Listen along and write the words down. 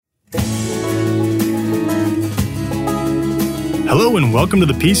Hello and welcome to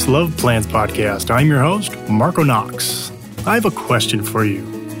the Peace, Love, Plans podcast. I'm your host, Marco Knox. I have a question for you.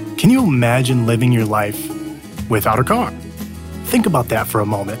 Can you imagine living your life without a car? Think about that for a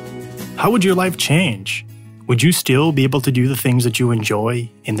moment. How would your life change? Would you still be able to do the things that you enjoy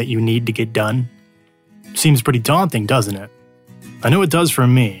and that you need to get done? Seems pretty daunting, doesn't it? I know it does for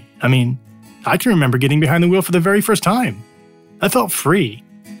me. I can remember getting behind the wheel for the very first time. I felt free.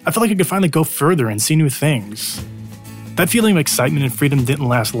 I felt like I could finally go further and see new things. That feeling of excitement and freedom didn't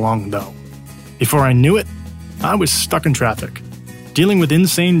last long, though. Before I knew it, I was stuck in traffic, dealing with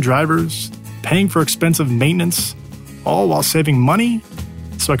insane drivers, paying for expensive maintenance, all while saving money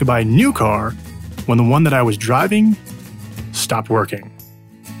so I could buy a new car when the one that I was driving stopped working.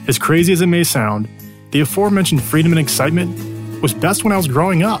 As crazy as it may sound, the aforementioned freedom and excitement was best when I was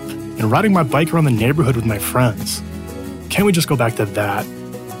growing up and riding my bike around the neighborhood with my friends. Can't we just go back to that?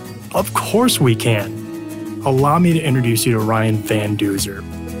 Of course we can. Allow me to introduce you to Ryan Van Duzer,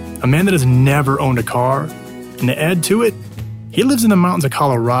 a man that has never owned a car, and to add to it, he lives in the mountains of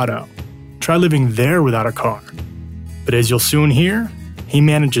Colorado. Try living there without a car. But as you'll soon hear, he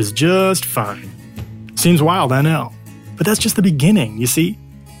manages just fine. Seems wild, I know, but that's just the beginning, you see.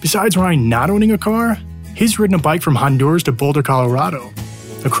 Besides Ryan not owning a car, he's ridden a bike from Honduras to Boulder, Colorado,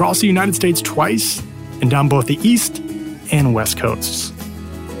 across the United States twice, and down both the East and West Coasts.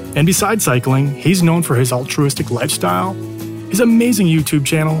 And besides cycling, he's known for his altruistic lifestyle, his amazing YouTube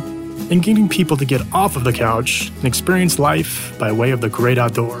channel, and getting people to get off of the couch and experience life by way of the great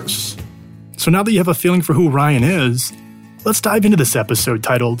outdoors. So now that you have a feeling for who Ryan is, let's dive into this episode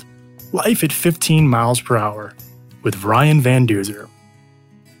titled Life at 15 Miles Per Hour with Ryan Van Duzer.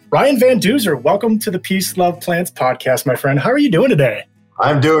 Ryan Van Duzer, welcome to the Peace, Love, Plants podcast, my friend. How are you doing today?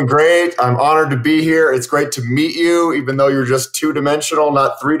 I'm doing great. I'm honored to be here. It's great to meet you, even though you're just two-dimensional,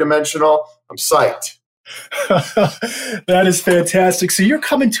 not three-dimensional. I'm psyched. That is fantastic. So you're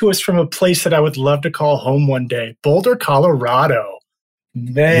coming to us from a place that I would love to call home one day, Boulder, Colorado.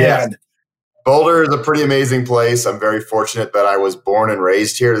 Man. Yes. Boulder is a pretty amazing place. I'm very fortunate that I was born and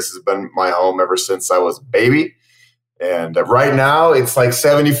raised here. This has been my home ever since I was a baby. And right now, it's like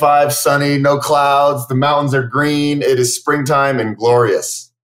 75, sunny, no clouds. The mountains are green. It is springtime and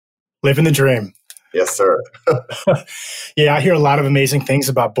glorious. Living the dream. Yes, sir. Yeah, I hear a lot of amazing things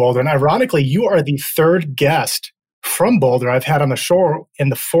about Boulder. And ironically, you are the third guest from Boulder I've had on the show,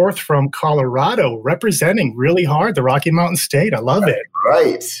 and the fourth from Colorado, representing really hard the Rocky Mountain State. I love it.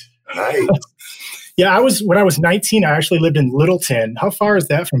 Right. Nice. Yeah, when I was 19, I actually lived in Littleton. How far is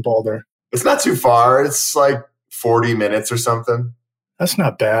that from Boulder? It's not too far. It's like 40 minutes or something. That's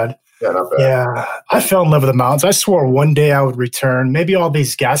not bad. Yeah, not bad. Yeah, I fell in love with the mountains. I swore one day I would return. Maybe all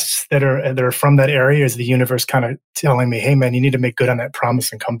these guests that are from that area is the universe kind of telling me, hey, man, you need to make good on that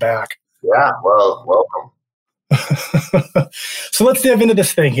promise and come back. Yeah, well, welcome. So let's dive into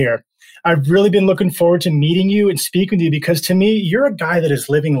this thing here. I've really been looking forward to meeting you and speaking with you because to me, you're a guy that is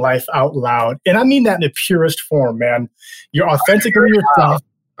living life out loud. And I mean that in the purest form, man. You're authentically yourself.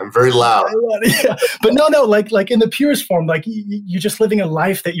 I'm very loud. Yeah. But no, like in the purest form, like you're just living a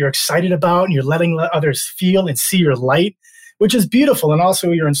life that you're excited about and you're letting others feel and see your light, which is beautiful. And also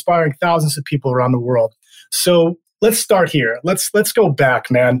you're inspiring thousands of people around the world. So let's start here. Let's go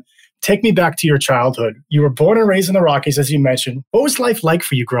back, man. Take me back to your childhood. You were born and raised in the Rockies, as you mentioned. What was life like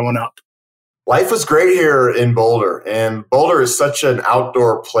for you growing up? Life was great here in Boulder. And Boulder is such an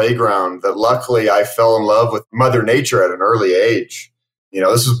outdoor playground that luckily I fell in love with Mother Nature at an early age. You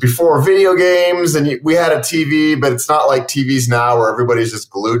know, this was before video games and we had a TV, but it's not like TVs now where everybody's just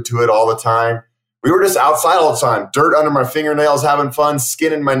glued to it all the time. We were just outside all the time, dirt under my fingernails, having fun,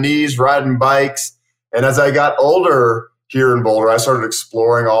 skinning my knees, riding bikes. And as I got older here in Boulder, I started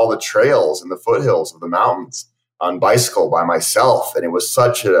exploring all the trails and the foothills of the mountains on bicycle by myself. And it was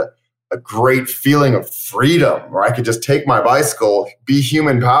such a great feeling of freedom where I could just take my bicycle, be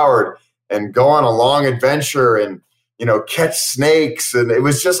human powered, and go on a long adventure and catch snakes. And it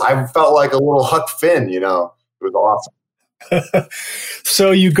was just, I felt like a little Huck Finn, it was awesome.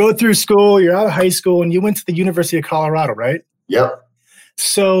 So you go through school, you're out of high school, and you went to the University of Colorado, right? Yep.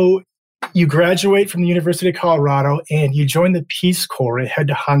 So you graduate from the University of Colorado and you join the Peace Corps and head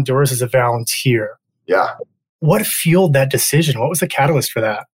to Honduras as a volunteer. Yeah. What fueled that decision? What was the catalyst for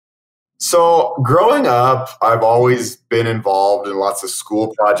that? So growing up, I've always been involved in lots of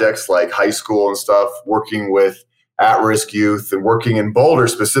school projects like high school and stuff, working with at-risk youth and working in Boulder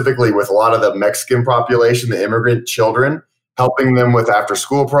specifically with a lot of the Mexican population, the immigrant children, helping them with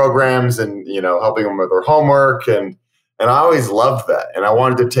after-school programs and, helping them with their homework. And I always loved that. And I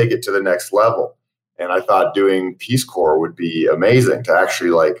wanted to take it to the next level. And I thought doing Peace Corps would be amazing to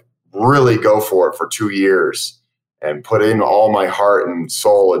actually really go for it for 2 years and put in all my heart and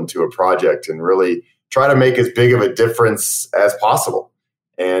soul into a project and really try to make as big of a difference as possible.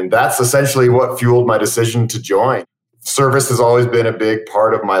 And that's essentially what fueled my decision to join. Service has always been a big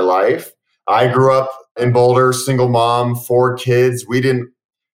part of my life. I grew up in Boulder, single mom, 4 kids. We didn't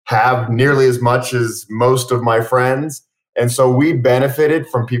have nearly as much as most of my friends. And so we benefited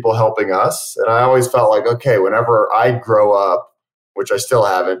from people helping us. And I always felt like, okay, whenever I grow up, which I still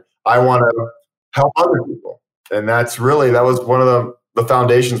haven't, I want to help other people. And that was one of the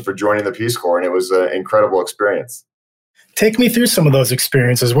foundations for joining the Peace Corps. And it was an incredible experience. Take me through some of those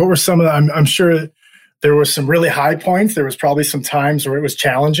experiences. What were some of them? I'm sure there were some really high points. There was probably some times where it was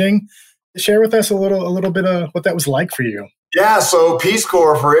challenging. Share with us a little bit of what that was like for you. Yeah, so Peace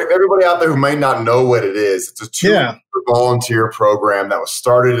Corps, for everybody out there who might not know what it is, it's a 2-year volunteer program that was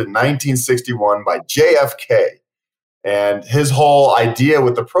started in 1961 by JFK. And his whole idea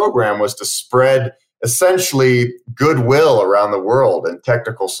with the program was to spread essentially goodwill around the world and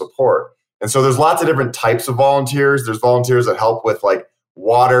technical support. And so there's lots of different types of volunteers. There's volunteers that help with like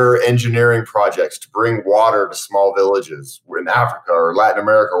water engineering projects to bring water to small villages in Africa or Latin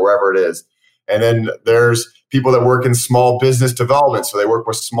America or wherever it is. And then there's people that work in small business development. So they work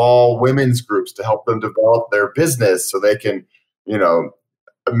with small women's groups to help them develop their business so they can,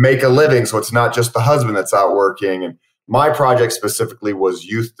 make a living. So it's not just the husband that's out working. And my project specifically was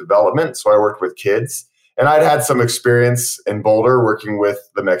youth development. So I worked with kids. And I'd had some experience in Boulder working with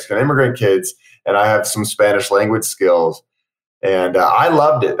the Mexican immigrant kids. And I have some Spanish language skills. And I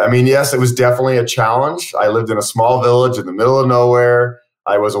loved it. I mean, yes, it was definitely a challenge. I lived in a small village in the middle of nowhere.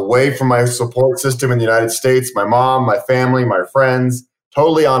 I was away from my support system in the United States, my mom, my family, my friends,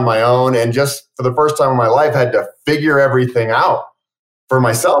 totally on my own. And just for the first time in my life, had to figure everything out for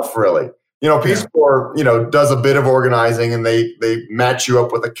myself, really. Peace Corps, does a bit of organizing and they match you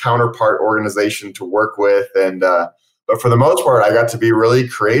up with a counterpart organization to work with. And but for the most part, I got to be really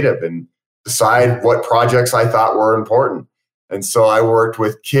creative and decide what projects I thought were important. And so I worked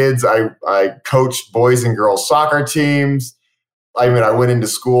with kids. I coached boys and girls soccer teams. I went into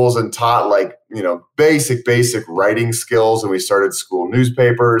schools and taught basic writing skills, and we started school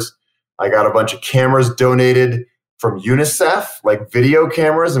newspapers. I got a bunch of cameras donated from UNICEF, like video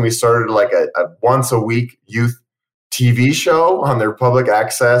cameras, and we started like a once a week youth TV show on their public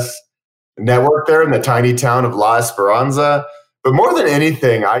access network there in the tiny town of La Esperanza. But more than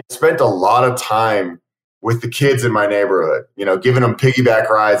anything, I spent a lot of time with the kids in my neighborhood, giving them piggyback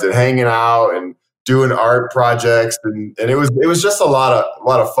rides and hanging out and doing art projects. And it was just a lot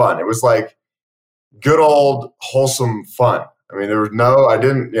of fun. It was like good old wholesome fun. I mean, there's no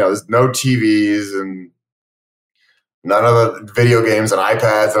TVs and none of the video games and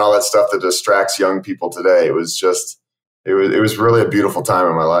iPads and all that stuff that distracts young people today. It was really a beautiful time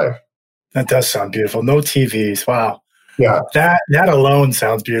in my life. That does sound beautiful. No TVs. Wow. Yeah. That alone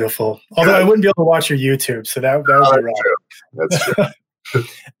sounds beautiful. Although I wouldn't be able to watch your YouTube, so that would be wrong. That's true.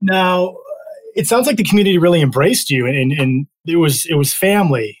 Now, it sounds like the community really embraced you, and it was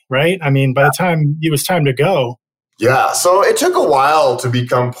family, right? I mean, by the time it was time to go. Yeah. So it took a while to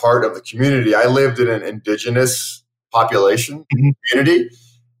become part of the community. I lived in an indigenous population community,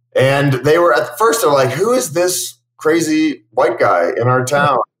 and they were at first they're like, "Who is this crazy white guy in our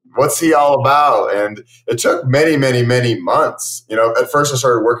town? What's he all about?" And it took many, many, many months. At first I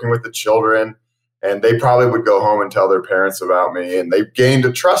started working with the children, and they probably would go home and tell their parents about me, and they gained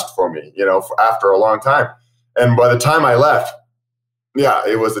a trust for me, after a long time. And by the time I left,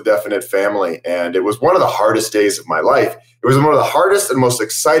 it was a definite family. And it was one of the hardest days of my life. It was one of the hardest and most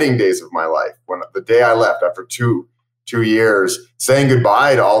exciting days of my life. When the day I left after two years, saying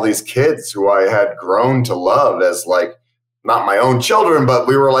goodbye to all these kids who I had grown to love as like, not my own children, but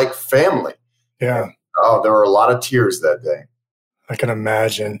we were like family. Yeah. Oh, there were a lot of tears that day. I can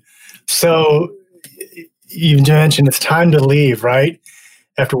imagine. So you mentioned it's time to leave, right?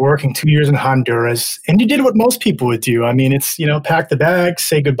 After working 2 years in Honduras. And you did what most people would do. I mean, it's, pack the bags,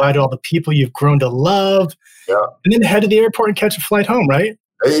 say goodbye to all the people you've grown to love, and then head to the airport and catch a flight home, right?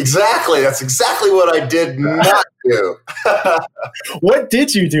 Exactly. That's exactly what I did not do. What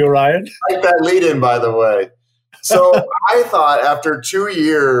did you do, Ryan? I like that lead in, by the way. So I thought after 2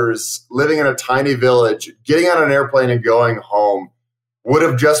 years living in a tiny village, getting on an airplane and going home would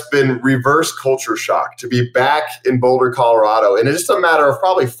have just been reverse culture shock to be back in Boulder, Colorado. And it's just a matter of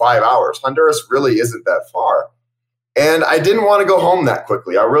probably 5 hours. Honduras really isn't that far. And I didn't want to go home that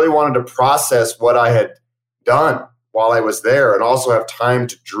quickly. I really wanted to process what I had done while I was there and also have time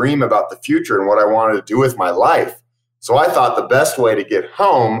to dream about the future and what I wanted to do with my life. So I thought the best way to get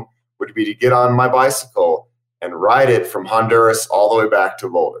home would be to get on my bicycle and ride it from Honduras all the way back to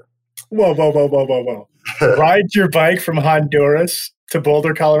Boulder. Whoa. ride your bike from Honduras to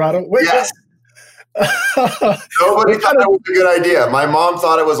Boulder, Colorado? Wait, Yes. Nobody what thought kind that was a good idea. My mom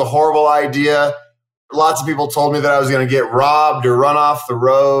thought it was a horrible idea. Lots of people told me that I was going to get robbed or run off the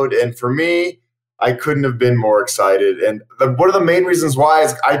road. And for me, I couldn't have been more excited. And one of the main reasons why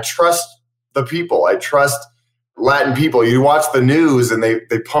is I trust the people. I trust Latin people. You watch the news and they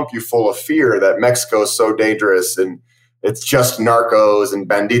pump you full of fear that Mexico is so dangerous and it's just narcos and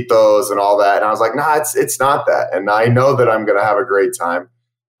banditos and all that. And I was like, nah, it's not that. And I know that I'm going to have a great time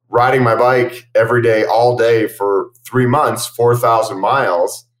riding my bike every day, all day for 3 months, 4,000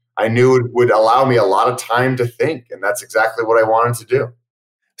 miles. I knew it would allow me a lot of time to think. And that's exactly what I wanted to do.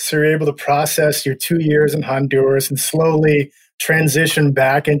 So you're able to process your 2 years in Honduras and slowly transition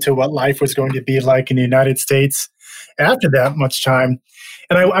back into what life was going to be like in the United States after that much time.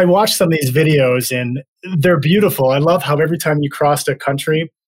 And I watched some of these videos and they're beautiful. I love how every time you crossed a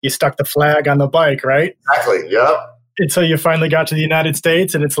country, you stuck the flag on the bike, right? Exactly. Yep. Until you finally got to the United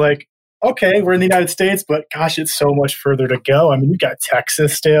States and it's like, okay, we're in the United States, but gosh, it's so much further to go. I mean, you got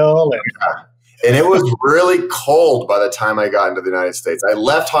Texas still. And it was really cold by the time I got into the United States. I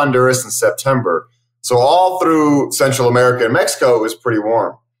left Honduras in September. So all through Central America and Mexico, it was pretty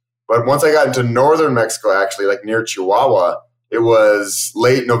warm. But once I got into northern Mexico, actually, like near Chihuahua, it was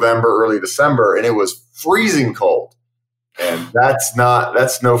late November, early December, and it was freezing cold. And that's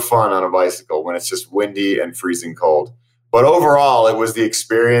no fun on a bicycle when it's just windy and freezing cold. But overall, it was the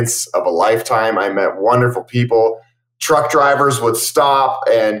experience of a lifetime. I met wonderful people. Truck drivers would stop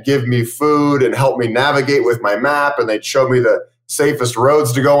and give me food and help me navigate with my map, and they'd show me the safest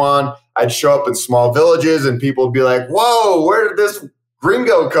roads to go on. I'd show up in small villages, and people would be like, "Whoa, where did this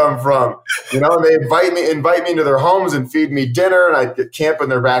gringo come from?" And they invite me into their homes and feed me dinner, and I'd get camp in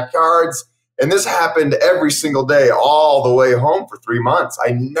their backyards. And this happened every single day, all the way home for 3 months.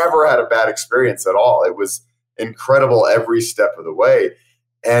 I never had a bad experience at all. It was incredible every step of the way.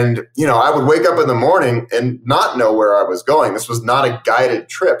 And, I would wake up in the morning and not know where I was going. This was not a guided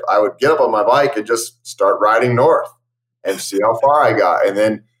trip. I would get up on my bike and just start riding north and see how far I got. And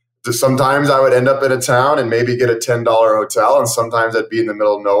then sometimes I would end up in a town and maybe get a $10 hotel. And sometimes I'd be in the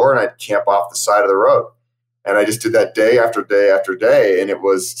middle of nowhere and I'd camp off the side of the road. And I just did that day after day after day. And it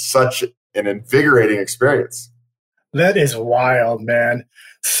was such an invigorating experience. That is wild, man.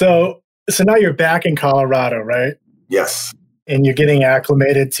 So now you're back in Colorado, right? Yes. And you're getting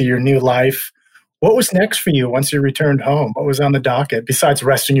acclimated to your new life. What was next for you once you returned home? What was on the docket besides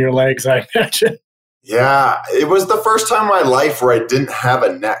resting your legs, I imagine? Yeah, it was the first time in my life where I didn't have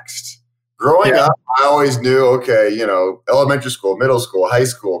a next. Growing up, I always knew, okay, elementary school, middle school, high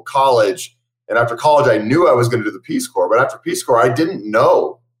school, college. And after college, I knew I was going to do the Peace Corps. But after Peace Corps, I didn't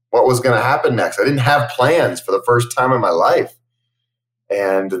know what was going to happen next. I didn't have plans for the first time in my life.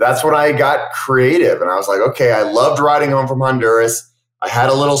 And that's when I got creative. And I was like, okay, I loved riding home from Honduras. I had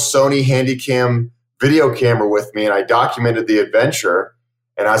a little Sony Handycam video camera with me, and I documented the adventure.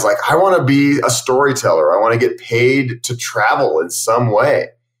 And I was like, I want to be a storyteller. I want to get paid to travel in some way.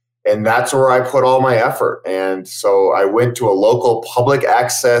 And that's where I put all my effort. And so I went to a local public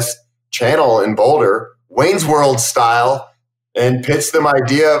access channel in Boulder, Wayne's World style, and pitched them an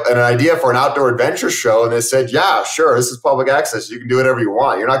idea for an outdoor adventure show. And they said, yeah, sure, this is public access. You can do whatever you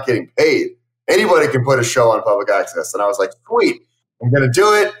want. You're not getting paid. Anybody can put a show on public access. And I was like, sweet, I'm going to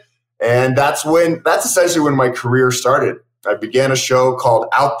do it. And that's essentially when my career started. I began a show called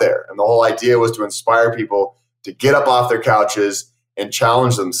Out There. And the whole idea was to inspire people to get up off their couches and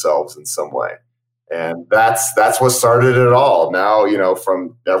challenge themselves in some way. And that's what started it all. Now,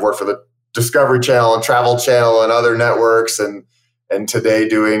 I've worked for the Discovery Channel and Travel Channel and other networks, and today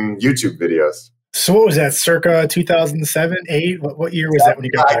doing YouTube videos. So what was that, circa 2007, 8? What year was that when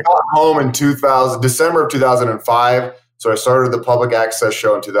you got back? I got home in December of 2005. So I started the public access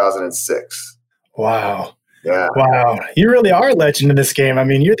show in 2006. Wow. Yeah. Wow. You really are a legend in this game. I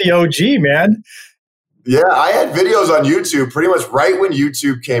mean, you're the OG, man. Yeah, I had videos on YouTube pretty much right when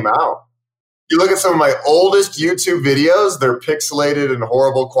YouTube came out. You look at some of my oldest YouTube videos, they're pixelated and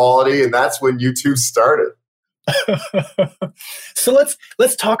horrible quality, and that's when YouTube started. So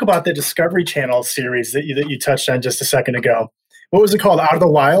let's talk about the Discovery Channel series that you touched on just a second ago. What was it called? Out of the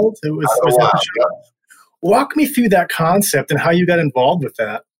Wild? Out of the Wild, yeah. Walk me through that concept and how you got involved with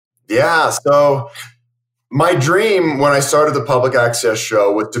that. Yeah, so my dream when I started the public access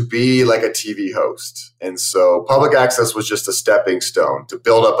show was to be like a TV host. And so public access was just a stepping stone to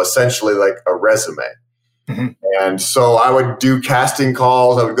build up essentially like a resume. Mm-hmm. And so I would do casting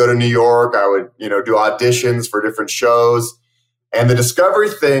calls. I would go to New York. I would, do auditions for different shows. And the Discovery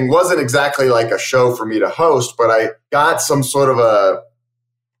thing wasn't exactly like a show for me to host, but I got some sort of a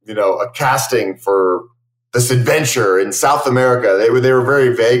casting for this adventure in South America. They were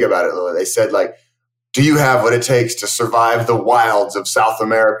very vague about it. They said, like, do you have what it takes to survive the wilds of South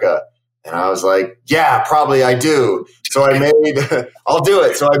America? And I was like, yeah, probably I do. So I made, I'll do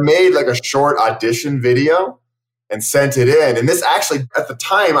it. So I made like a short audition video and sent it in. And this actually, at the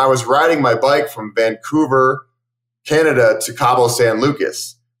time, I was riding my bike from Vancouver, Canada to Cabo San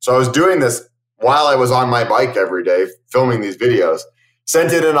Lucas. So I was doing this while I was on my bike every day, filming these videos.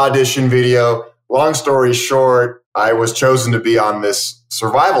 Sent in an audition video. Long story short, I was chosen to be on this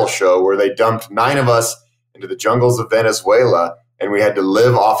survival show where they dumped 9 of us into the jungles of Venezuela, and we had to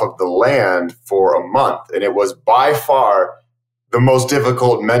live off of the land for a month. And it was by far the most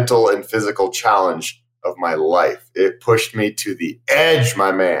difficult mental and physical challenge of my life. It pushed me to the edge,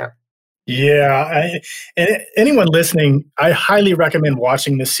 my man. Yeah. And anyone listening, I highly recommend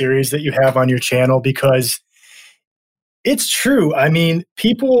watching this series that you have on your channel because it's true. I mean,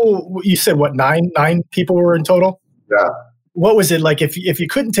 people, you said what, nine people were in total? Yeah. What was it like if you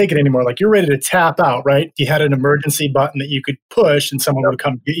couldn't take it anymore? Like you're ready to tap out, right? You had an emergency button that you could push and someone would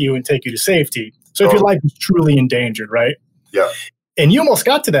come get you and take you to safety. So if your life was truly endangered, right? Yeah. And you almost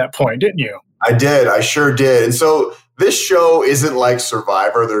got to that point, didn't you? I did. I sure did. And so this show isn't like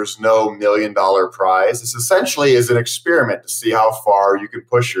Survivor. There's no $1 million prize. This essentially is an experiment to see how far you can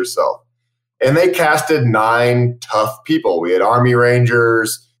push yourself. And they casted 9 tough people. We had Army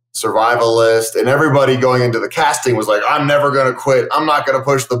Rangers, survivalists, and everybody going into the casting was like, I'm never going to quit. I'm not going to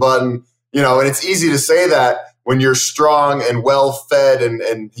push the button. You know, and it's easy to say that when you're strong and well-fed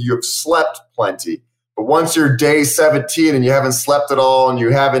and you have slept plenty. But once you're day 17 and you haven't slept at all and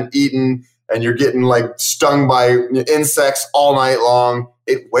you haven't eaten and you're getting like stung by insects all night long,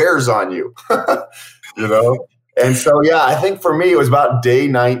 it wears on you, you know? And so, yeah, I think for me, it was about day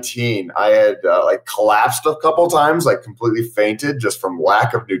 19. I had like collapsed a couple times, like completely fainted just from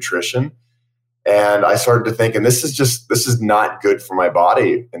lack of nutrition. And I started to think, and this is not good for my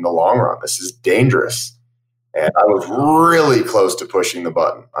body in the long run. This is dangerous. And I was really close to pushing the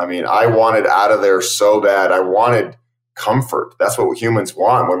button. I mean, I wanted out of there so bad. I wanted comfort. That's what humans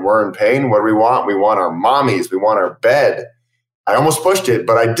want. When we're in pain, what do we want? We want our mommies. We want our bed. I almost pushed it,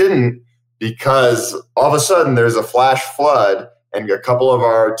 but I didn't. Because all of a sudden there's a flash flood and a couple of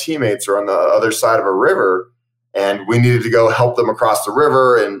our teammates are on the other side of a river and we needed to go help them across the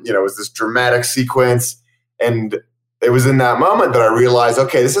river. And, you know, it was this dramatic sequence. And it was in that moment that I realized,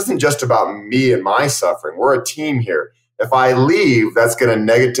 okay, this isn't just about me and my suffering. We're a team here. If I leave, that's going to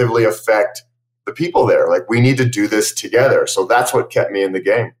negatively affect the people there. Like we need to do this together. So that's what kept me in the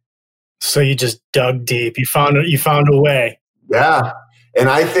game. So you just dug deep. You found a way. Yeah. And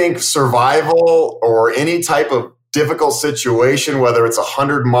I think survival or any type of difficult situation, whether it's a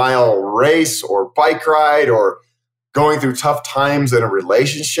 100-mile race or bike ride or going through tough times in a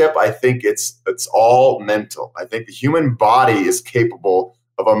relationship, I think it's all mental. I think the human body is capable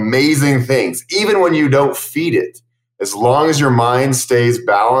of amazing things, even when you don't feed it. As long as your mind stays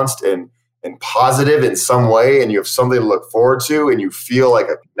balanced and positive in some way and you have something to look forward to and you feel like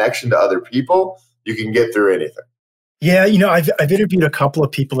a connection to other people, you can get through anything. Yeah, you know, I've interviewed a couple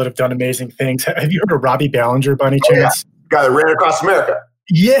of people that have done amazing things. Have you heard of Robbie Ballinger by any chance? Yeah. Guy that ran across America.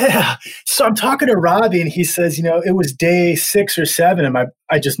 Yeah. So I'm talking to Robbie and he says, you know, it was day 6 or 7 and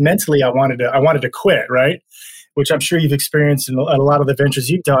I just mentally I wanted to quit, right? Which I'm sure you've experienced in a lot of the ventures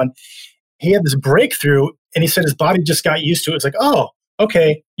you've done. He had this breakthrough and he said his body just got used to it. It's like, oh,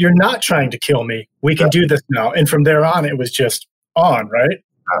 okay, you're not trying to kill me. We can do this now. And from there on, it was just on, right?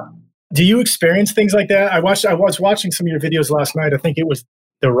 Yeah. Do you experience things like that? I was watching some of your videos last night. I think it was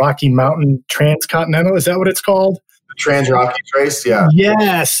the Rocky Mountain Transcontinental. Is that what it's called? The Trans-Rocky Race, yeah.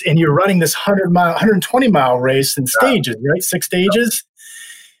 Yes, and you're running this 120-mile race in stages, right? 6 stages.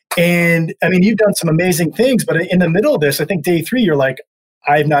 And, I mean, you've done some amazing things, but in the middle of this, I think day 3, you're like,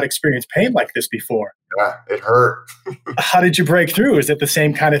 I have not experienced pain like this before. Yeah, it hurt. How did you break through? Is it the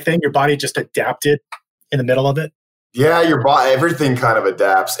same kind of thing? Your body just adapted in the middle of it? Yeah, your body, everything kind of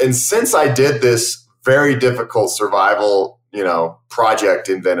adapts. And since I did this very difficult survival, project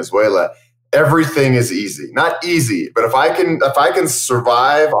in Venezuela, everything is easy. Not easy, but if I can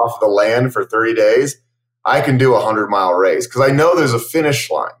survive off the land for 30 days, I can do a 100-mile race because I know there's a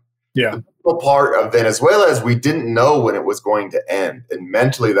finish line. Yeah. The difficult part of Venezuela is we didn't know when it was going to end, and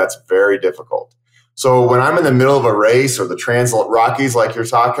mentally that's very difficult. So when I'm in the middle of a race or the Trans-Rockies like you're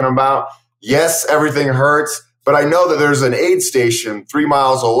talking about, yes, everything hurts. But I know that there's an aid station 3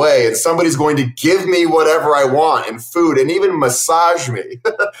 miles away and somebody's going to give me whatever I want and food and even massage me.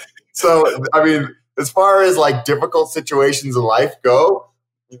 So, I mean, as far as like difficult situations in life go,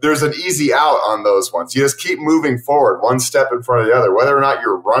 there's an easy out on those ones. You just keep moving forward, one step in front of the other, whether or not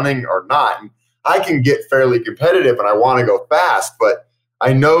you're running or not. And I can get fairly competitive and I want to go fast, but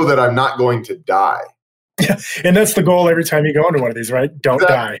I know that I'm not going to die. Yeah. And that's the goal every time you go into one of these, right? Don't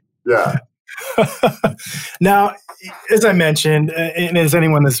die. Yeah. Now, as I mentioned, and as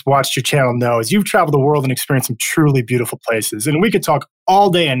anyone that's watched your channel knows, you've traveled the world and experienced some truly beautiful places. And we could talk all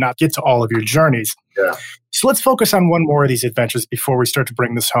day and not get to all of your journeys. Yeah. So let's focus on one more of these adventures before we start to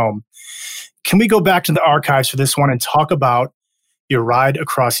bring this home. Can we go back to the archives for this one and talk about your ride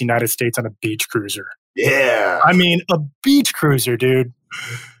across the United States on a beach cruiser? Yeah. I mean, a beach cruiser, dude.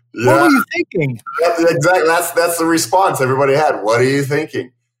 Yeah. What were you thinking? Exactly. That's the response everybody had. What are you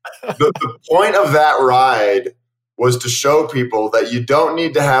thinking? The point of that ride was to show people that you don't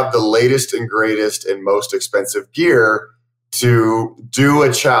need to have the latest and greatest and most expensive gear to do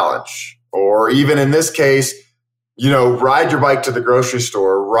a challenge. Or even in this case, ride your bike to the grocery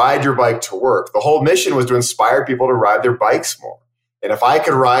store, ride your bike to work. The whole mission was to inspire people to ride their bikes more. And if I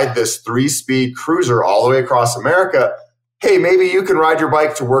could ride this 3-speed cruiser all the way across America, hey, maybe you can ride your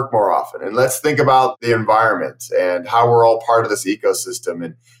bike to work more often. And let's think about the environment and how we're all part of this ecosystem.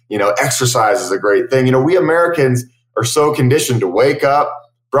 And, exercise is a great thing. We Americans are so conditioned to wake up,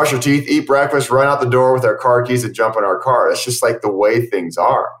 brush our teeth, eat breakfast, run out the door with our car keys and jump in our car. That's just like the way things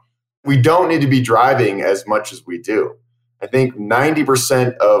are. We don't need to be driving as much as we do. I think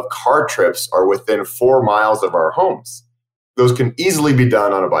 90% of car trips are within 4 miles of our homes. Those can easily be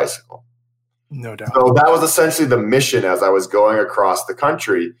done on a bicycle. No doubt. So that was essentially the mission as I was going across the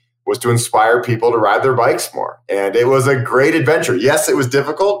country, was to inspire people to ride their bikes more. And it was a great adventure. Yes, it was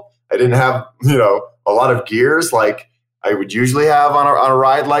difficult. I didn't have, a lot of gears like I would usually have on a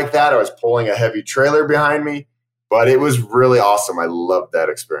ride like that. I was pulling a heavy trailer behind me, but it was really awesome. I loved that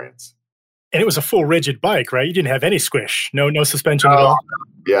experience. And it was a full rigid bike, right? You didn't have any squish, no suspension at all.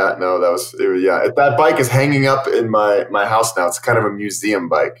 Yeah, no, that bike is hanging up in my house now. It's kind of a museum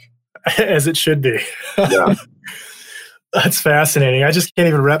bike. As it should be. Yeah. That's fascinating. I just can't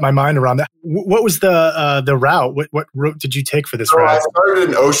even wrap my mind around that. What was the route? What route did you take for this ride? I started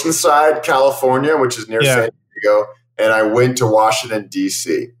in Oceanside, California, which is near San Diego, and I went to Washington,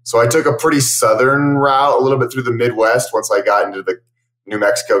 D.C. So I took a pretty southern route, a little bit through the Midwest once I got into the New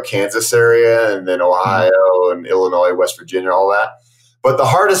Mexico, Kansas area, and then Ohio and Illinois, West Virginia, all that. But the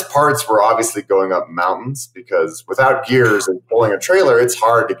hardest parts were obviously going up mountains, because without gears and pulling a trailer, it's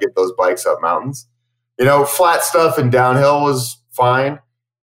hard to get those bikes up mountains. Flat stuff and downhill was fine.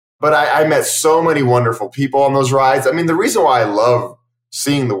 But I met so many wonderful people on those rides. I mean, the reason why I love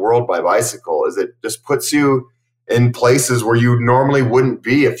seeing the world by bicycle is it just puts you in places where you normally wouldn't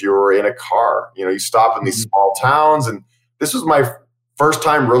be if you were in a car. You stop in these small towns. And this was my first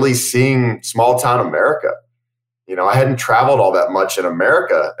time really seeing small town America. I hadn't traveled all that much in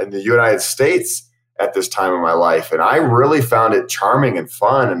America, in the United States at this time in my life. And I really found it charming and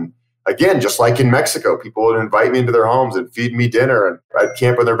fun. And again, just like in Mexico, people would invite me into their homes and feed me dinner, and I'd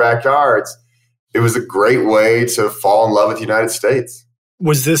camp in their backyards. It was a great way to fall in love with the United States.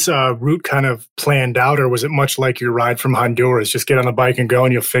 Was this route kind of planned out, or was it much like your ride from Honduras? Just get on the bike and go,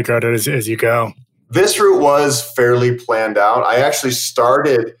 and you'll figure out it as you go. This route was fairly planned out. I actually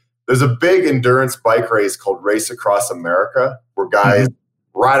there's a big endurance bike race called Race Across America, where guys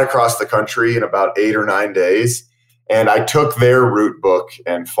ride across the country in about 8 or 9 days. And I took their route book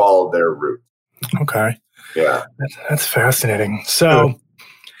and followed their route. Okay. Yeah. That's fascinating. So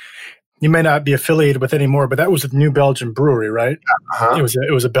you may not be affiliated with anymore, but that was a New Belgium brewery, right? Uh-huh.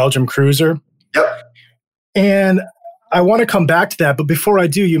 It was a Belgium cruiser. Yep. And I want to come back to that. But before I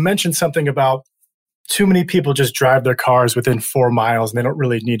do, you mentioned something about too many people just drive their cars within 4 miles, and they don't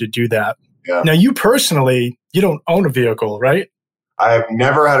really need to do that. Yeah. Now, you personally, you don't own a vehicle, right? I have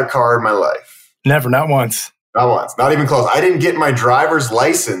never had a car in my life. Never, not once. Not once, not even close. I didn't get my driver's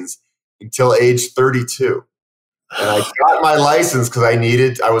license until age 32. And I got my license because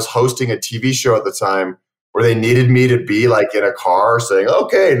I was hosting a TV show at the time where they needed me to be like in a car saying,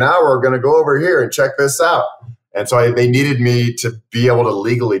 okay, now we're going to go over here and check this out. And so they needed me to be able to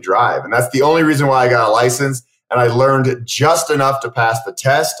legally drive. And that's the only reason why I got a license. And I learned just enough to pass the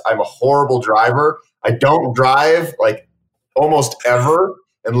test. I'm a horrible driver. I don't drive like almost ever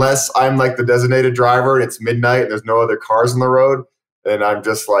unless I'm like the designated driver and it's midnight and there's no other cars on the road. And I'm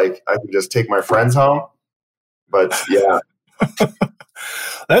just like, I can just take my friends home. But yeah.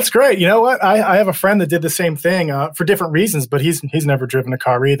 That's great. You know what? I have a friend that did the same thing for different reasons, but he's never driven a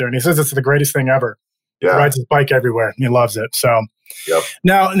car either. And he says it's the greatest thing ever. Yeah. He rides his bike everywhere. He loves it. So yep.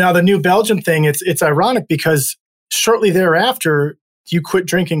 Now the New Belgium thing, it's ironic because shortly thereafter, you quit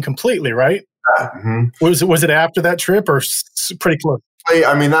drinking completely, right? Mm-hmm. Was it after that trip or pretty close?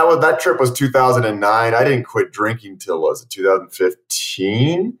 I mean, that trip was 2009. I didn't quit drinking till, was it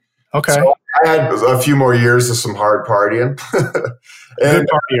 2015? Okay. So I had a few more years of some hard partying. Good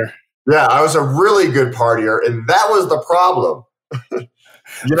partier. Yeah, I was a really good partier, and that was the problem.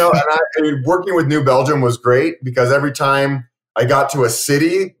 Working with New Belgium was great because every time I got to a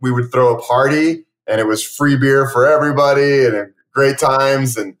city, we would throw a party, and it was free beer for everybody and great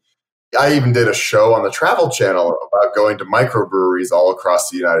times. And I even did a show on the Travel Channel about going to microbreweries all across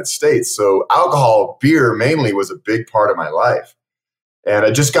the United States. So alcohol, beer mainly, was a big part of my life. And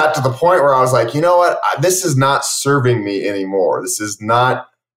I just got to the point where I was like, you know what? This is not serving me anymore. This is not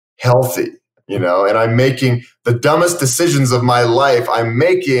healthy, and I'm making the dumbest decisions of my life. I'm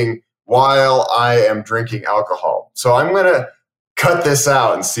making while I am drinking alcohol. So I'm going to cut this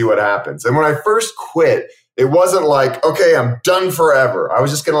out and see what happens. And when I first quit, it wasn't like, okay, I'm done forever. I was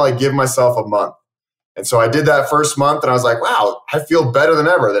just going to give myself a month. And so I did that first month and I was like, wow, I feel better than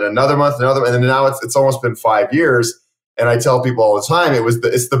ever. Then another month, and then now it's almost been 5 years. And I tell people all the time,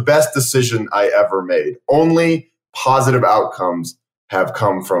 it's the best decision I ever made. Only positive outcomes have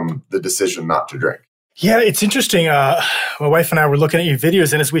come from the decision not to drink. Yeah, it's interesting. My wife and I were looking at your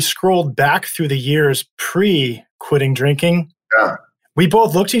videos, and as we scrolled back through the years pre-quitting drinking, we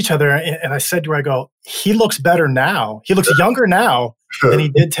both looked at each other, and I said to her, I go, he looks better now. He looks younger now than he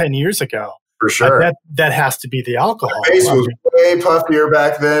did 10 years ago. For sure. That has to be the alcohol. My face was way puffier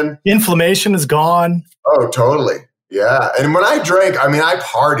back then. Inflammation is gone. Oh, totally. Yeah. And when I drank, I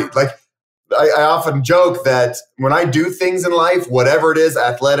partied. I often joke that when I do things in life, whatever it is,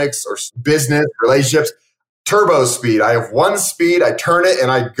 athletics or business, relationships, turbo speed. I have one speed, I turn it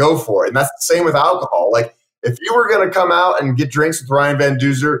and I go for it. And that's the same with alcohol. If you were going to come out and get drinks with Ryan Van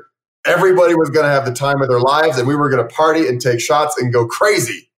Duzer, everybody was going to have the time of their lives and we were going to party and take shots and go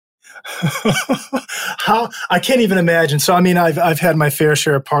crazy. How I can't even imagine. So, I've had my fair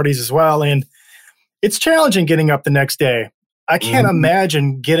share of parties as well. And it's challenging getting up the next day. I can't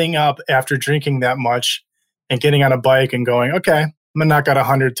imagine getting up after drinking that much and getting on a bike and going, okay, I'm going to knock out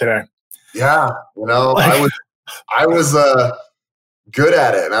 100 today. Yeah. I was good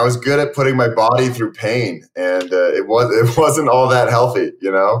at it and I was good at putting my body through pain and it wasn't all that healthy,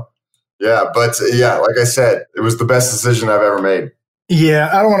 Yeah. But like I said, it was the best decision I've ever made. Yeah,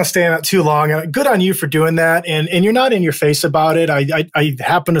 I don't want to stay on it too long. Good on you for doing that. And you're not in your face about it. I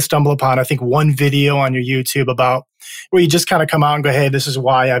happened to stumble upon, I think, one video on your YouTube about where you just kind of come out and go, hey, this is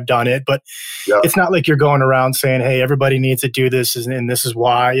why I've done it. But It's not like you're going around saying, hey, everybody needs to do this and this is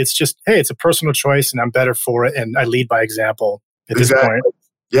why. It's just, hey, it's a personal choice and I'm better for it. And I lead by example at this point.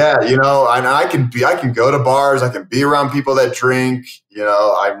 Yeah, and I can go to bars. I can be around people that drink.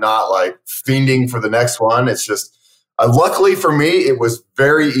 I'm not fiending for the next one. It's just, luckily for me, it was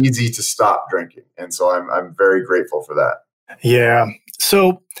very easy to stop drinking. And so I'm very grateful for that. Yeah.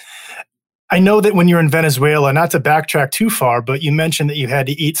 So I know that when you're in Venezuela, not to backtrack too far, but you mentioned that you had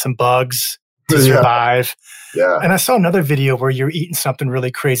to eat some bugs to survive. Yeah. And I saw another video where you're eating something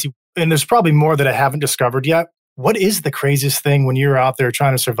really crazy. And there's probably more that I haven't discovered yet. What is the craziest thing when you're out there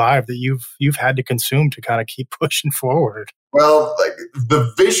trying to survive that you've had to consume to kind of keep pushing forward? Well,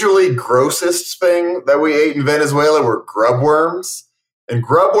 the visually grossest thing that we ate in Venezuela were grub worms. And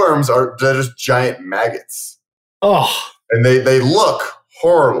grub worms they're just giant maggots. Oh. And they look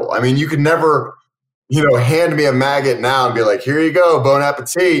horrible. You could never, hand me a maggot now and be like, here you go, bon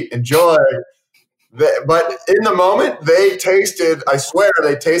appetit, enjoy. But in the moment, I swear,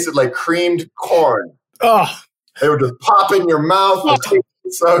 they tasted like creamed corn. Oh. They would just pop in your mouth. It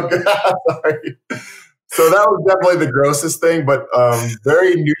tasted so good. Sorry. So that was definitely the grossest thing, but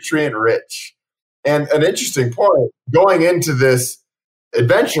very nutrient rich. And an interesting point, going into this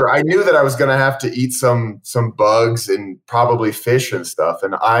adventure, I knew that I was going to have to eat some bugs and probably fish and stuff.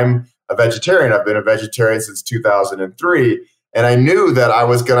 And I'm a vegetarian. I've been a vegetarian since 2003. And I knew that I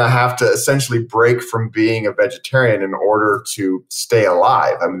was going to have to essentially break from being a vegetarian in order to stay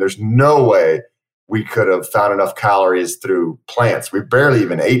alive. There's no way we could have found enough calories through plants. We barely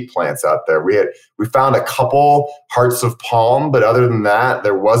even ate plants out there. We found a couple hearts of palm, but other than that,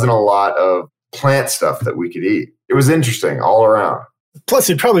 there wasn't a lot of plant stuff that we could eat. It was interesting all around. Plus,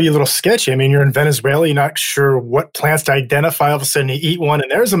 it'd probably be a little sketchy. You're in Venezuela, you're not sure what plants to identify. All of a sudden you eat one and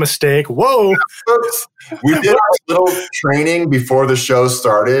there's a mistake. Whoa. We did a little training before the show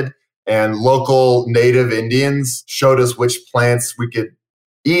started, and local native Indians showed us which plants we could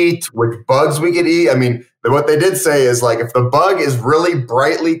eat, which bugs we could eat. What they did say is if the bug is really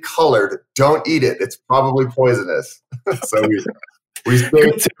brightly colored, don't eat it. It's probably poisonous. So we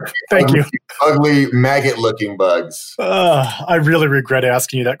Thank you. Ugly maggot-looking bugs. I really regret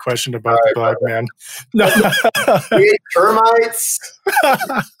asking you that question about the bug, man. We ate termites.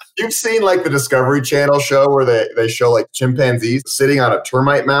 You've seen the Discovery Channel show where they show chimpanzees sitting on a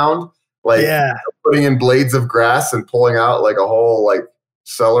termite mound. Like Yeah. putting in blades of grass and pulling out like a whole like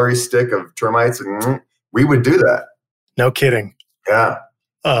celery stick of termites. And we would do that. No kidding. Yeah.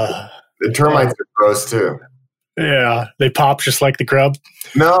 Uh, The termites are gross too. yeah. They pop just like the grub.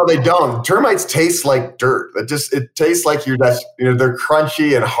 No, they don't. Termites taste like dirt. It tastes like they're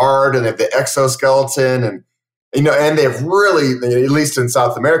crunchy and hard, and they have the exoskeleton, and and they have really, at least in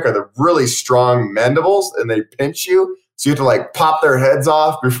South America, they're really strong mandibles, and they pinch you, so you have to like pop their heads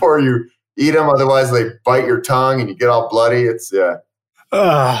off before you eat them. Otherwise, they bite your tongue and you get all bloody.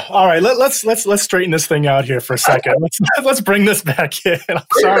 All right, let's straighten this thing out here for a second. Let's bring this back in. I'm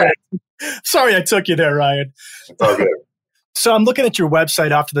sorry I took you there, Ryan. It's all good. So I'm looking at your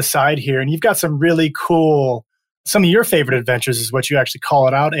website off to the side here, and you've got some really cool, some of your favorite adventures is what you actually call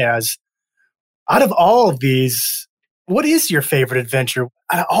it out as. Out of all of these, what is your favorite adventure?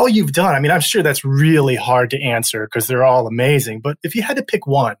 Out of all you've done, I mean, I'm sure that's really hard to answer because they're all amazing. But if you had to pick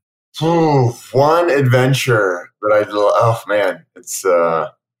one. One adventure that oh man,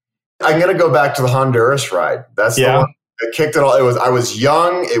 I'm going to go back to the Honduras ride. That's the one that kicked it all. I was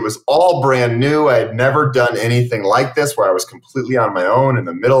young. It was all brand new. I had never done anything like this where I was completely on my own in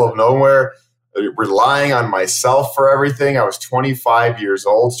the middle of nowhere, relying on myself for everything. I was 25 years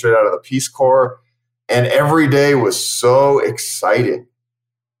old, straight out of the Peace Corps. And every day was so exciting,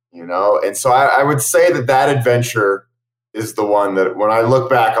 And so I would say that adventure is the one that when I look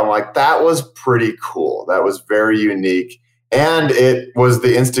back, I'm like, that was pretty cool. That was very unique. And it was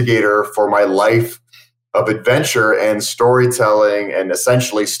the instigator for my life of adventure and storytelling and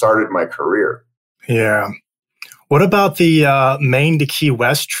essentially started my career. Yeah. What about the Maine to Key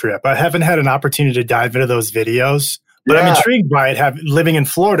West trip? I haven't had an opportunity to dive into those videos, but I'm intrigued by it. Living in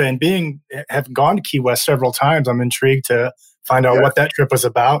Florida and have gone to Key West several times, I'm intrigued to find out what that trip was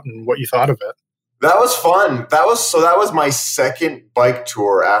about and what you thought of it. That was fun. That was my second bike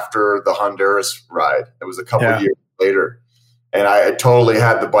tour after the Honduras ride. It was a couple of years later. And I totally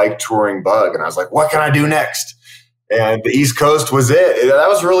had the bike touring bug. And I was like, what can I do next? And the East Coast was it. That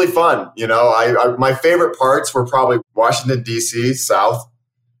was really fun. My favorite parts were probably Washington, D.C., South.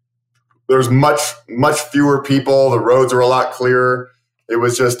 There's much, much fewer people. The roads are a lot clearer. It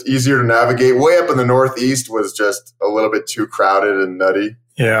was just easier to navigate. Way up in the Northeast was just a little bit too crowded and nutty.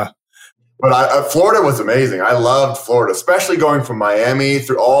 Yeah. But Florida was amazing. I loved Florida, especially going from Miami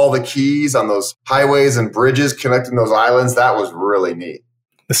through all the Keys on those highways and bridges connecting those islands. That was really neat.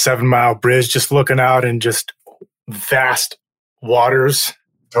 The 7-mile bridge, just looking out and just vast waters.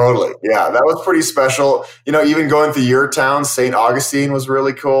 Totally. Yeah, that was pretty special. Even going through your town, St. Augustine was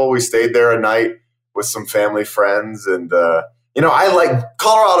really cool. We stayed there a night with some family friends. And, I like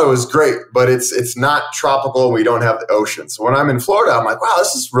Colorado is great, but it's not tropical. We don't have the ocean. So when I'm in Florida, I'm like, wow,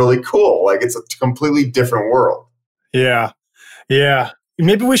 this is really cool. Like it's a completely different world. Yeah. Yeah.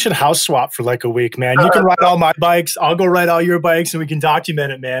 Maybe we should house swap for like a week, man. You can ride all my bikes. I'll go ride all your bikes and we can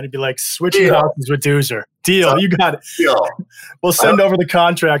document it, man. It'd be like switching houses with Doozer. Deal. You got it. Deal. We'll send over the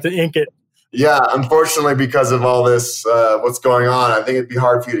contract and ink it. Yeah. Unfortunately, because of all this, what's going on, I think it'd be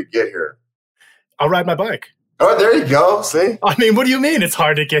hard for you to get here. I'll ride my bike. Oh, there you go. See? I mean, what do you mean it's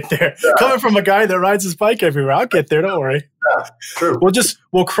hard to get there? Yeah. Coming from a guy that rides his bike everywhere, I'll get there. Don't worry. Yeah, true.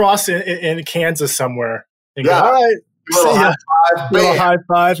 We'll cross in Kansas somewhere. And go, all right. Little high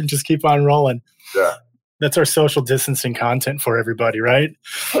five and just keep on rolling. Yeah. That's our social distancing content for everybody, right?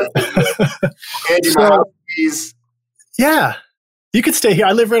 Yeah. You could stay here.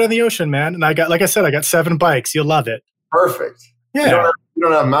 I live right on the ocean, man. And I got 7 bikes. You'll love it. Perfect. Yeah. You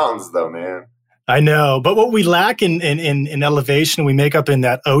don't have mountains though, man. I know, but what we lack in elevation, we make up in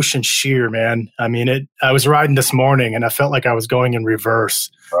that ocean shear, man. I mean, I was riding this morning and I felt like I was going in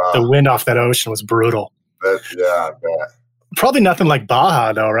reverse. The wind off that ocean was brutal. I bet. Probably nothing like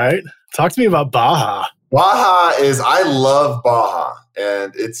Baja, though, right? Talk to me about Baja. I love Baja,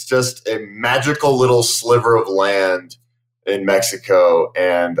 and it's just a magical little sliver of land in Mexico.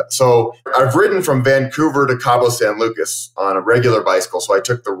 And so I've ridden from Vancouver to Cabo San Lucas on a regular bicycle. So I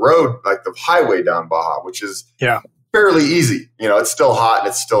took the road, like the highway down Baja, which is fairly easy. It's still hot and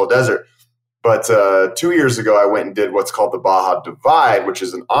it's still a desert. But 2 years ago, I went and did what's called the Baja Divide, which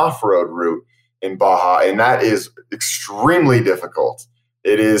is an off-road route in Baja. And that is extremely difficult.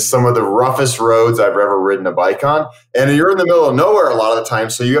 It is some of the roughest roads I've ever ridden a bike on. And you're in the middle of nowhere a lot of the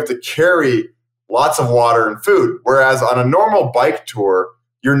time. So you have to carry lots of water and food. Whereas on a normal bike tour,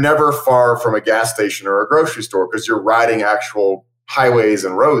 you're never far from a gas station or a grocery store because you're riding actual highways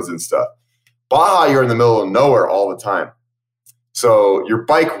and roads and stuff. Baja, you're in the middle of nowhere all the time. So your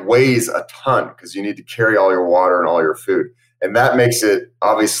bike weighs a ton because you need to carry all your water and all your food. And that makes it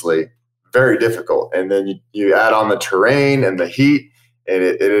obviously very difficult. And then you add on the terrain and the heat and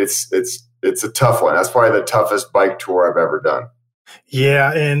it's a tough one. That's probably the toughest bike tour I've ever done.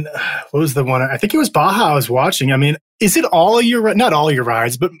 Yeah, and what was the one? I think it was Baja I was watching. I mean, is it all of your, not all your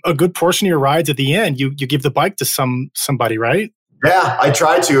rides, but a good portion of your rides at the end, you give the bike to somebody, right? Yeah, I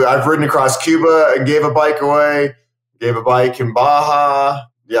try to. I've ridden across Cuba and gave a bike away, gave a bike in Baja.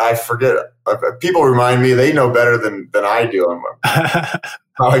 Yeah, I forget. People remind me, they know better than I do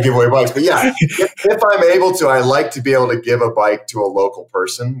how I give away bikes. But yeah, if I'm able to, I like to be able to give a bike to a local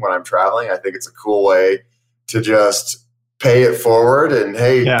person when I'm traveling. I think it's a cool way to just pay it forward and,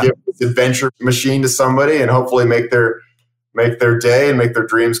 hey, give this adventure machine to somebody and hopefully make their day and make their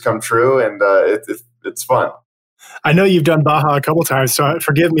dreams come true. And it's fun. I know you've done Baja a couple times, so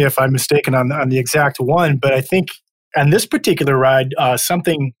forgive me if I'm mistaken on the exact one, but I think on this particular ride,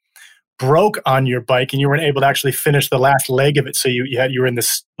 something broke on your bike and you weren't able to actually finish the last leg of it. So you were in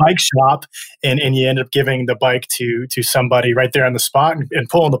this bike shop and you ended up giving the bike to somebody right there on the spot and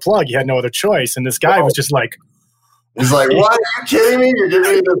pulling the plug. You had no other choice. And this guy was just like, he's like, what? Are you kidding me? You're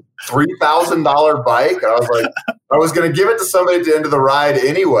giving me the $3,000 bike? I was like, I was going to give it to somebody at the end of the ride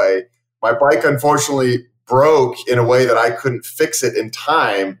anyway. My bike, unfortunately, broke in a way that I couldn't fix it in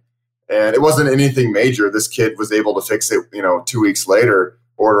time. And it wasn't anything major. This kid was able to fix it, 2 weeks later,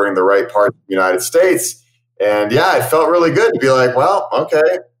 ordering the right part in the United States. And yeah, it felt really good to be like, well,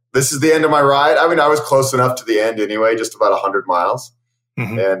 okay, this is the end of my ride. I mean, I was close enough to the end anyway, just about 100 miles.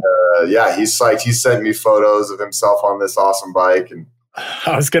 Mm-hmm. And yeah, he's psyched. He sent me photos of himself on this awesome bike. And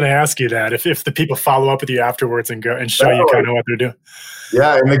I was going to ask you that if the people follow up with you afterwards and go and show you kind of what they're doing.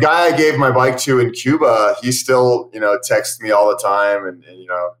 Yeah, and the guy I gave my bike to in Cuba, he still texts me all the time, and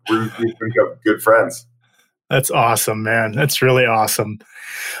we've become good friends. That's awesome, man. That's really awesome.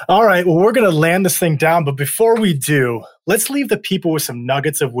 All right, well, we're going to land this thing down, but before we do, let's leave the people with some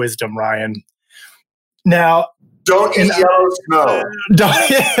nuggets of wisdom, Ryan. Now, don't eat yellow snow.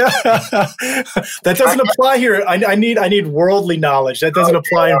 That doesn't apply here. I need worldly knowledge. That doesn't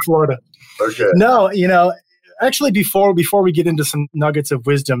apply in Florida. Okay. No, actually, before we get into some nuggets of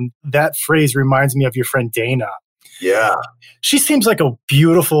wisdom, that phrase reminds me of your friend Dana. Yeah. She seems like a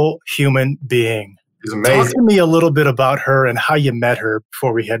beautiful human being. She's amazing. Talk to me a little bit about her and how you met her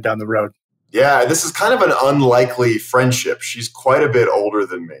before we head down the road. Yeah, this is kind of an unlikely friendship. She's quite a bit older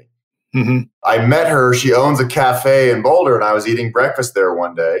than me. Mm-hmm. I met her. She owns a cafe in Boulder, and I was eating breakfast there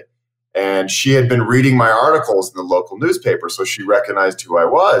one day. And she had been reading my articles in the local newspaper, so she recognized who I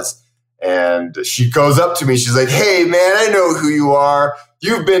was. And she goes up to me. She's like, hey, man, I know who you are.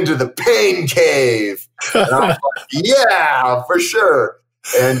 You've been to the pain cave. And I was like, yeah, for sure.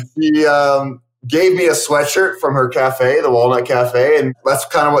 And she gave me a sweatshirt from her cafe, the Walnut Cafe. And that's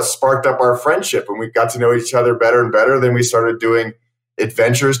kind of what sparked up our friendship. And we got to know each other better and better. Then we started doing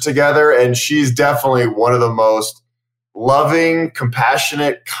adventures together. And she's definitely one of the most loving,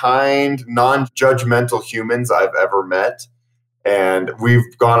 compassionate, kind, non-judgmental humans I've ever met. And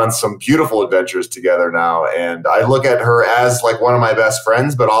we've gone on some beautiful adventures together now. And I look at her as like one of my best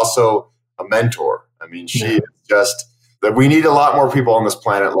friends, but also a mentor. I mean, she is just that we need a lot more people on this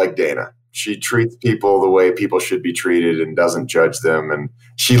planet like Dana. She treats people the way people should be treated and doesn't judge them. And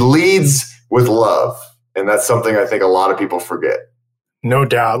she leads with love. And that's something I think a lot of people forget. No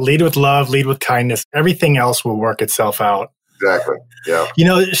doubt. Lead with love, lead with kindness. Everything else will work itself out. Exactly. Yeah.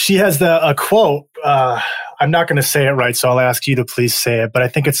 She has a quote. I'm not going to say it right, so I'll ask you to please say it. But I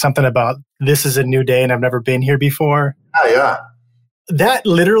think it's something about this is a new day and I've never been here before. Yeah. That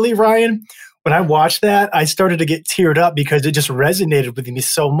literally, Ryan, when I watched that, I started to get teared up because it just resonated with me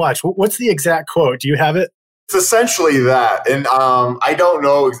so much. What's the exact quote? Do you have it? It's essentially that. And I don't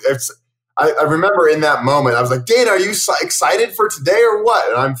know. I remember in that moment, I was like, Dana, are you excited for today or what?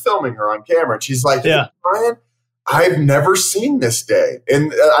 And I'm filming her on camera. And she's like, yeah, Ryan, I've never seen this day.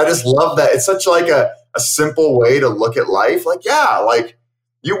 And I just love that. It's such like a simple way to look at life. Like, yeah, like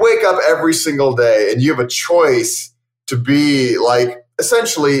you wake up every single day and you have a choice to be like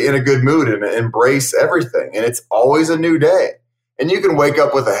essentially in a good mood and embrace everything. And it's always a new day. And you can wake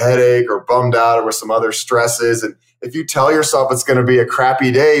up with a headache or bummed out or with some other stresses. And if you tell yourself it's going to be a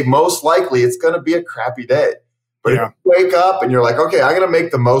crappy day, most likely it's going to be a crappy day. But if you wake up and you're like, okay, I'm going to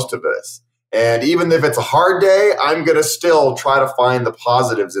make the most of this. And even if it's a hard day, I'm going to still try to find the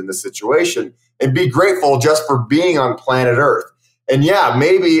positives in the situation and be grateful just for being on planet Earth. And yeah,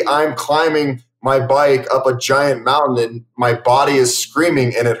 maybe I'm climbing my bike up a giant mountain and my body is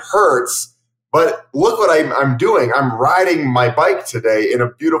screaming and it hurts. But look what I'm doing. I'm riding my bike today in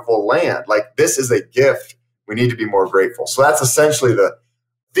a beautiful land. Like, this is a gift. We need to be more grateful. So that's essentially the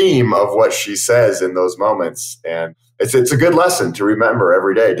theme of what she says in those moments. And it's a good lesson to remember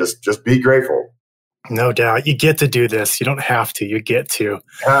every day. Just be grateful. No doubt. You get to do this. You don't have to. You get to.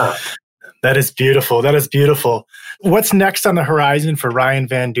 Yeah. That is beautiful. That is beautiful. What's next on the horizon for Ryan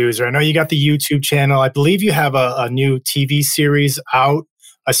Van Duzer? I know you got the YouTube channel. I believe you have a new TV series out.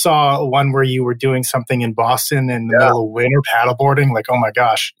 I saw one where you were doing something in Boston in the middle of winter, paddleboarding. Like, oh my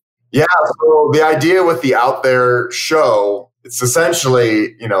gosh. Yeah. So the idea with the Out There show, it's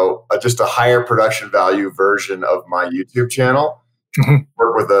essentially, just a higher production value version of my YouTube channel. Mm-hmm.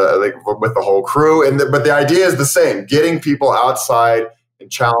 Work with the whole crew, but the idea is the same: getting people outside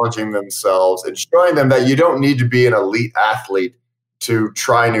and challenging themselves and showing them that you don't need to be an elite athlete to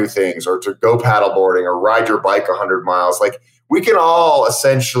try new things or to go paddleboarding or ride your bike 100 miles. Like, we can all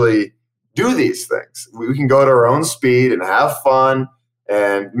essentially do these things. We can go at our own speed and have fun.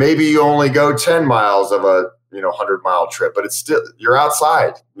 And maybe you only go 10 miles of a 100-mile trip, but it's still, you're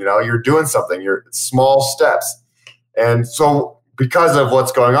outside. You're doing something. You're small steps. And so, because of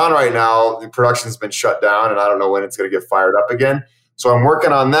what's going on right now, the production's been shut down, and I don't know when it's going to get fired up again. So I'm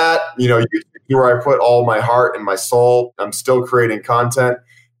working on that. YouTube, where I put all my heart and my soul. I'm still creating content.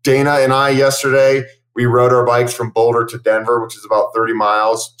 Dana and I yesterday, we rode our bikes from Boulder to Denver, which is about 30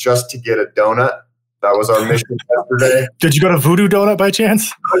 miles, just to get a donut. That was our mission yesterday. Did you go to Voodoo Donut by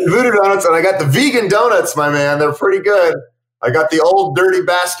chance? Voodoo Donuts, and I got the vegan donuts, my man. They're pretty good. I got the old dirty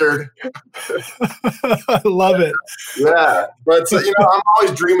bastard. I love it. Yeah. But, I'm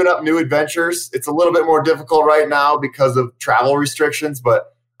always dreaming up new adventures. It's a little bit more difficult right now because of travel restrictions,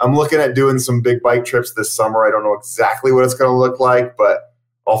 but I'm looking at doing some big bike trips this summer. I don't know exactly what it's going to look like, but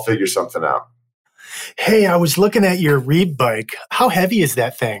I'll figure something out. Hey, I was looking at your Reeb bike. How heavy is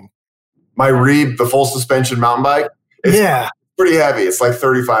that thing? My Reeb, the full suspension mountain bike, it's pretty heavy. It's like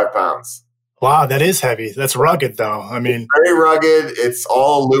 35 pounds. Wow, that is heavy. That's rugged, though. I mean, it's very rugged. It's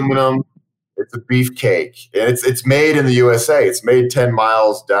all aluminum. It's a beefcake. And it's made in the USA. It's made 10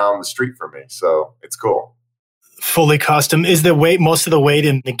 miles down the street from me. So it's cool. Fully custom. Is the weight, most of the weight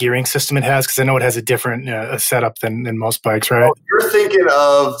in the gearing system it has? Because I know it has a different setup than most bikes, right? You're thinking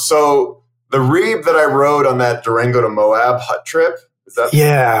of, so the Reeb that I rode on that Durango to Moab hut trip. Is that?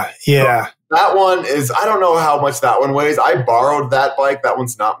 Yeah. So that one is, I don't know how much that one weighs. I borrowed that bike. That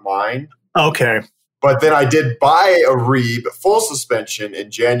one's not mine. Okay. But then I did buy a Reeb full suspension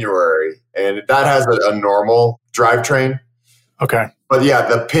in January, and that has a normal drivetrain. Okay. But yeah,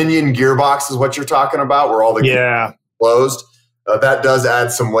 the pinion gearbox is what you're talking about, where all the gears are closed. That does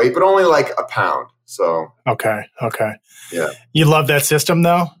add some weight, but only like a pound. So okay. Yeah. You love that system,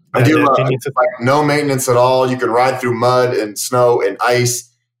 though? I do love it. Like, no maintenance at all. You can ride through mud and snow and ice,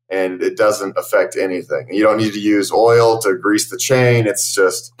 and it doesn't affect anything. You don't need to use oil to grease the chain. It's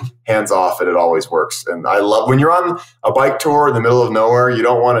just hands off, and it always works. And I love when you're on a bike tour in the middle of nowhere, you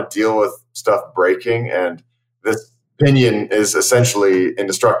don't want to deal with stuff breaking, and this pinion is essentially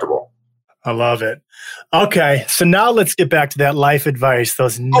indestructible. I love it. Okay, so now let's get back to that life advice,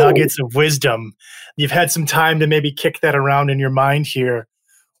 those nuggets of wisdom. You've had some time to maybe kick that around in your mind here.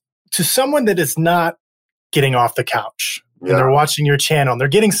 To someone that is not getting off the couch, and they're watching your channel, and they're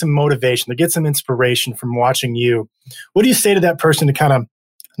getting some motivation, they get some inspiration from watching you, what do you say to that person to kind of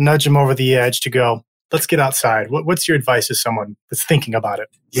nudge them over the edge to go, let's get outside? What's your advice to someone that's thinking about it?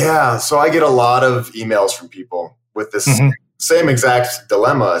 Yeah, so I get a lot of emails from people with this same exact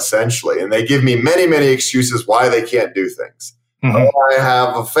dilemma, essentially. And they give me many, many excuses why they can't do things. Oh, I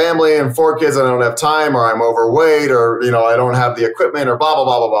have a family and 4 kids, and I don't have time, or I'm overweight, or, I don't have the equipment, or blah, blah,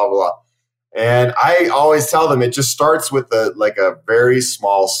 blah, blah, blah, blah. And I always tell them it just starts with a very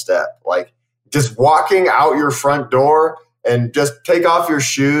small step, like just walking out your front door and just take off your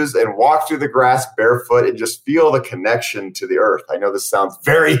shoes and walk through the grass barefoot and just feel the connection to the earth. I know this sounds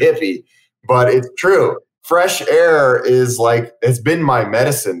very hippie, but it's true. Fresh air is it's been my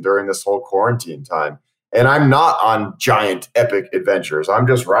medicine during this whole quarantine time. And I'm not on giant epic adventures. I'm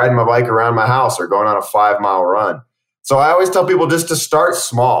just riding my bike around my house or going on a 5-mile run. So I always tell people just to start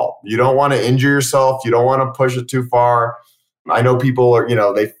small. You don't want to injure yourself. You don't want to push it too far. I know people are,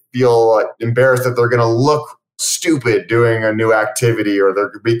 they feel embarrassed that they're going to look stupid doing a new activity, or they're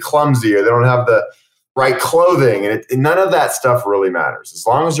going to be clumsy, or they don't have the right clothing. And none of that stuff really matters. As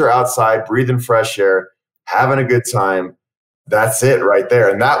long as you're outside, breathing fresh air, having a good time, that's it right there.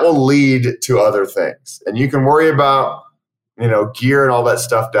 And that will lead to other things. And you can worry about, gear and all that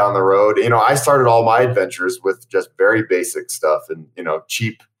stuff down the road. I started all my adventures with just very basic stuff and,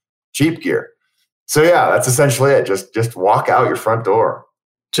 cheap gear. So yeah, that's essentially it. Just walk out your front door.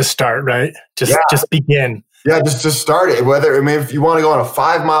 Just start, right? Just begin. Yeah, just start it. If you want to go on a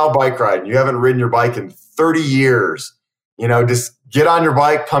 5-mile bike ride and you haven't ridden your bike in 30 years, just get on your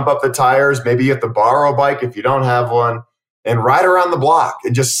bike, pump up the tires. Maybe you have to borrow a bike if you don't have one. and ride around the block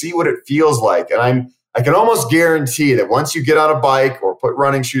and just see what it feels like. And I can almost guarantee that once you get on a bike or put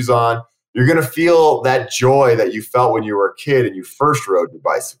running shoes on, you're going to feel that joy that you felt when you were a kid and you first rode your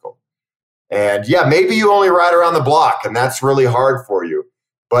bicycle. And yeah, maybe you only ride around the block and that's really hard for you.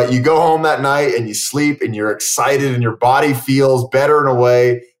 But you go home that night and you sleep and you're excited and your body feels better in a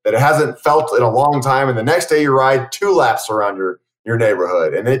way that it hasn't felt in a long time. And the next day you ride 2 laps around your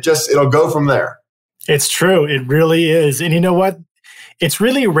neighborhood and it'll go from there. It's true. It really is. And you know what? It's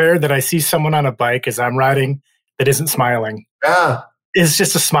really rare that I see someone on a bike as I'm riding that isn't smiling. Yeah. It's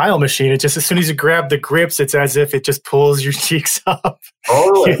just a smile machine. It just, as soon as you grab the grips, it's as if it just pulls your cheeks up.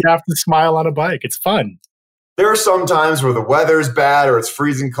 Totally. You have to smile on a bike. It's fun. There are some times where the weather's bad or it's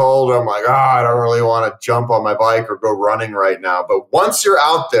freezing cold. I'm like, I don't really want to jump on my bike or go running right now. But once you're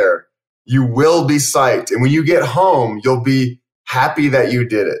out there, you will be psyched. And when you get home, you'll be happy that you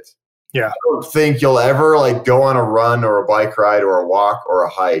did it. Yeah. I don't think you'll ever go on a run or a bike ride or a walk or a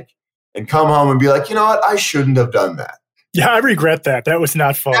hike and come home and be like, you know what? I shouldn't have done that. Yeah, I regret that. That was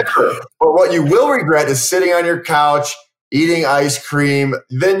not fun. Never. But what you will regret is sitting on your couch, eating ice cream.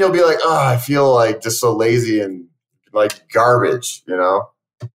 Then you'll be like, I feel like just so lazy and like garbage, you know?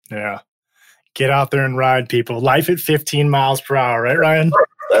 Yeah. Get out there and ride, people. Life at 15 miles per hour, right, Ryan?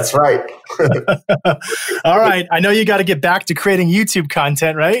 That's right. All right. I know you got to get back to creating YouTube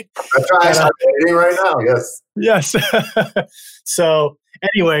content, right? That's right. I'm editing right now. Yes. Yes. So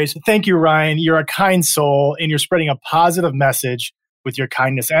anyways, thank you, Ryan. You're a kind soul and you're spreading a positive message with your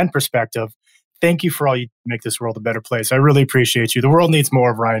kindness and perspective. Thank you for all you make this world a better place. I really appreciate you. The world needs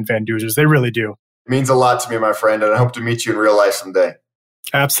more of Ryan Van Doezers. They really do. It means a lot to me, my friend, and I hope to meet you in real life someday.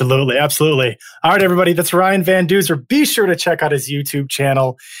 Absolutely. Absolutely. All right, everybody. That's Ryan Van Doezer. Be sure to check out his YouTube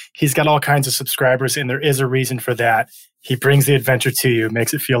channel. He's got all kinds of subscribers, and there is a reason for that. He brings the adventure to you,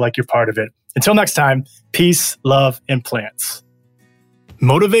 makes it feel like you're part of it. Until next time, peace, love, and plants.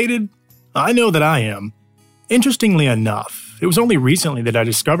 Motivated? I know that I am. Interestingly enough, it was only recently that I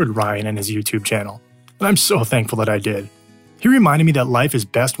discovered Ryan and his YouTube channel, and I'm so thankful that I did. He reminded me that life is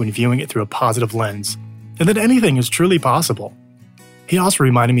best when viewing it through a positive lens, and that anything is truly possible. He also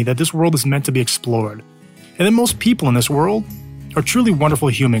reminded me that this world is meant to be explored, and that most people in this world are truly wonderful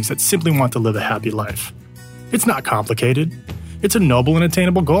humans that simply want to live a happy life. It's not complicated. It's a noble and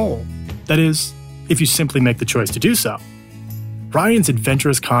attainable goal. That is, if you simply make the choice to do so. Ryan's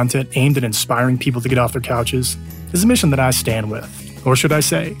adventurous content aimed at inspiring people to get off their couches is a mission that I stand with, or should I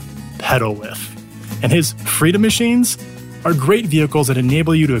say, pedal with. And his freedom machines are great vehicles that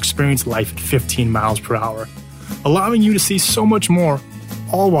enable you to experience life at 15 miles per hour, allowing you to see so much more,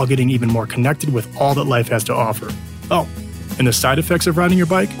 all while getting even more connected with all that life has to offer. Oh, and the side effects of riding your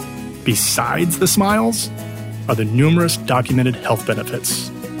bike, besides the smiles, are the numerous documented health benefits.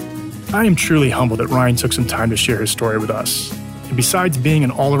 I am truly humbled that Ryan took some time to share his story with us. And besides being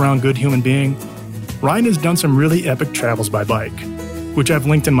an all-around good human being, Ryan has done some really epic travels by bike, which I've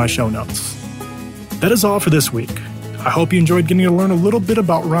linked in my show notes. That is all for this week. I hope you enjoyed getting to learn a little bit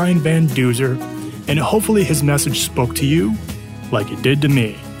about Ryan Van Doezer, and hopefully his message spoke to you like it did to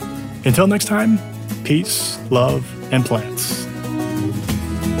me. Until next time, peace, love, and plants.